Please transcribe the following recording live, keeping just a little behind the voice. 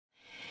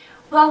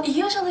Well,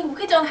 usually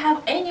we don't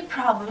have any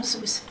problems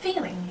with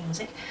feeling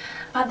music,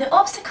 but the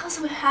obstacles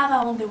we have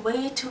are on the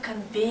way to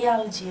convey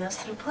our ideas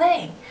through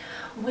playing.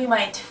 We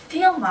might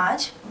feel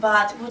much,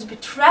 but would be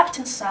trapped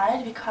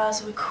inside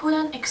because we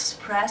couldn't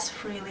express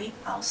freely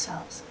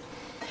ourselves.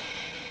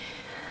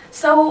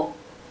 So,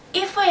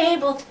 if we're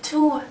able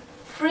to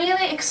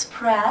freely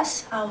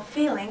express our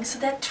feelings,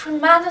 that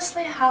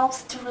tremendously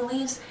helps to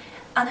release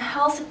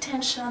unhealthy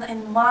tension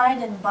in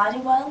mind and body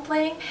while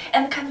playing,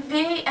 and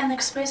convey and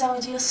express our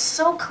ideas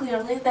so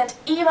clearly that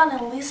even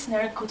a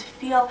listener could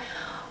feel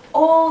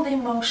all the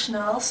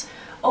emotions,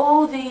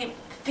 all the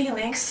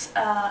feelings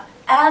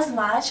as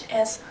much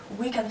as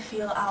we can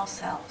feel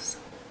ourselves.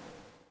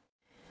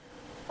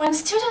 When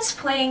students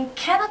playing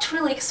cannot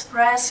really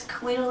express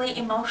clearly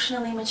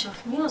emotional image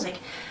of music,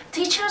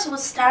 teachers would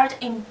start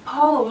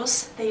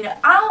impose their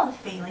own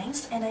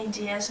feelings and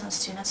ideas on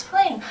students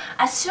playing,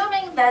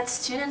 assuming that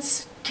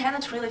students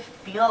cannot really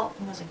feel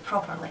music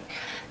properly.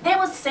 They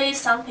would say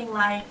something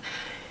like,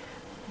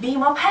 be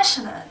more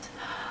passionate,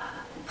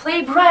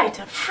 play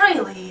brighter,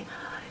 freely,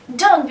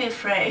 don't be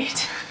afraid.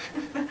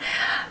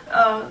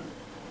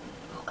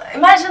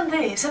 Imagine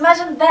this,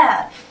 imagine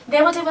that.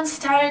 They would even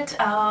start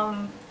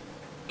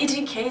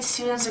educate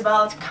students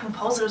about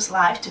composers'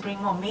 life to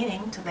bring more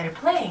meaning to their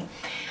playing.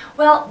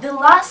 Well, the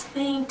last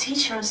thing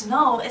teachers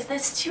know is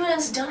that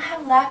students don't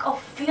have lack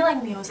of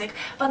feeling music,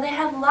 but they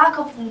have lack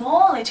of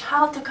knowledge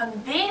how to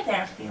convey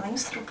their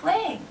feelings through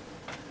playing.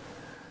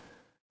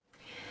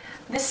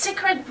 The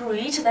secret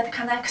bridge that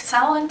connects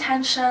our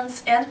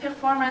intentions and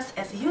performance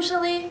is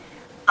usually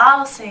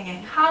our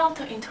singing, how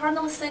to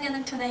internally sing and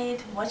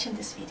intonate watching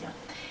this video.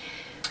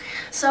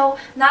 So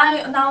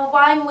now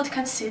why we would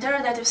consider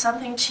that if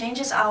something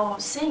changes our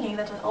singing,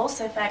 that would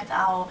also affect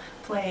our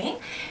playing,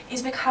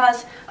 is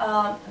because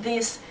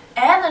this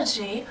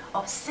energy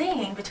of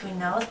singing between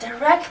notes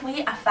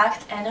directly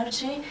affects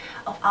energy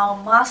of our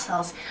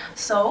muscles.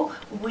 So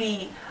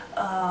we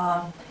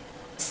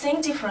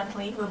sing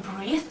differently, we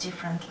breathe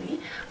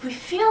differently, we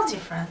feel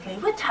differently,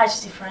 we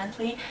touch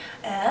differently,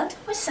 and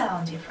we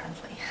sound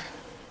differently.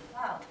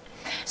 Wow.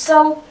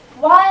 So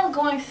while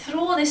going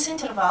through this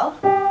interval,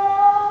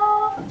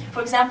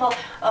 for example,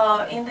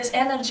 in this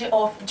energy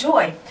of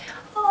joy,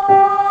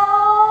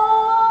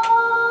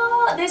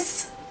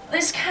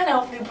 this kind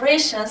of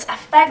vibrations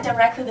affect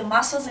directly the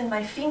muscles in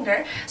my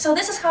finger. So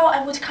this is how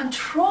I would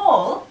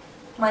control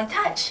my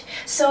touch.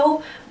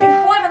 So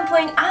before even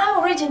playing, I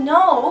already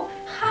know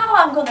how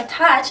I'm gonna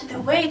touch,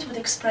 the way it would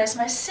express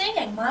my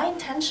singing, my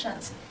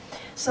intentions.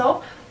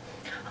 So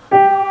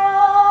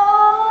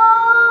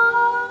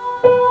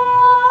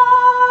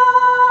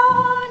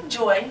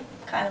joy,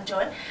 kind of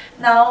joy.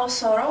 Now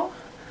sorrow.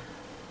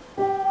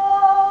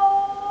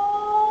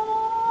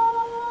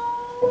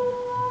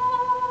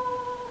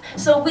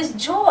 So with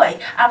joy,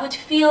 I would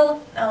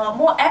feel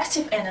more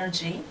active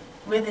energy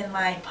within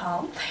my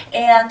palm,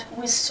 and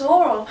with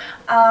sorrow,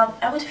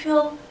 I would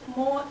feel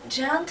more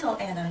gentle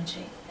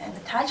energy, and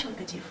the touch would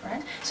be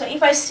different. So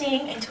if I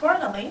sing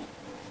internally,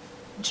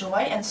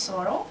 joy and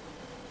sorrow,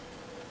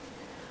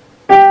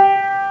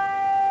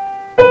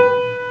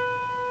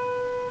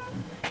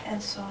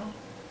 and sorrow.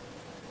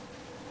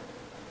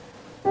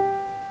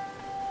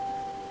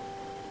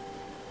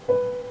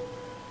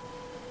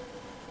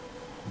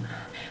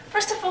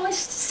 First of all, it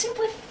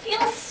simply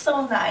feels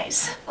so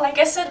nice. Like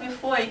I said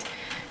before,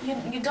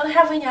 you don't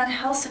have any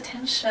unhealthy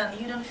tension.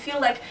 You don't feel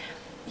like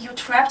you're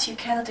trapped, you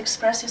cannot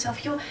express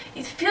yourself.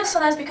 It feels so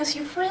nice because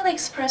you freely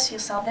express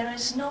yourself. There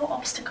is no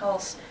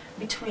obstacles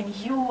between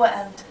you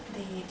and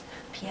the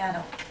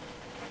piano.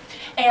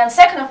 And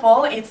second of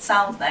all, it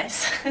sounds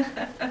nice.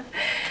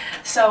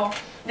 So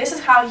this is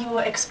how you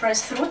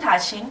express through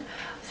touching,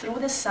 through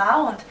the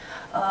sound,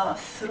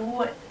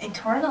 through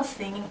internal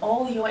singing,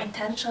 all your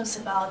intentions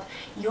about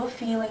your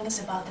feelings,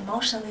 about the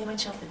emotional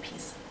image of the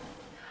piece.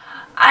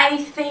 I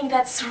think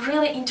that's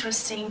really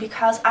interesting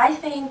because I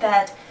think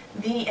that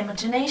the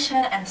imagination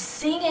and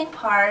singing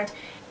part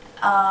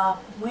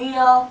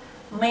will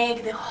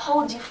make the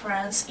whole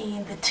difference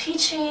in the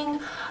teaching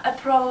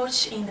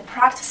approach, in the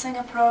practicing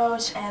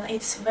approach, and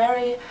it's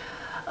very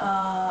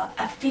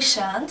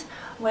efficient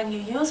when you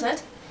use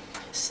it.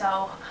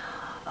 So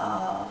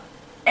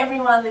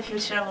everyone in the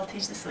future will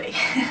teach this way.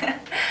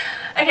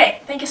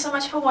 Okay, thank you so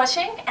much for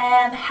watching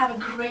and have a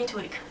great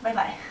week. Bye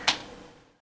bye.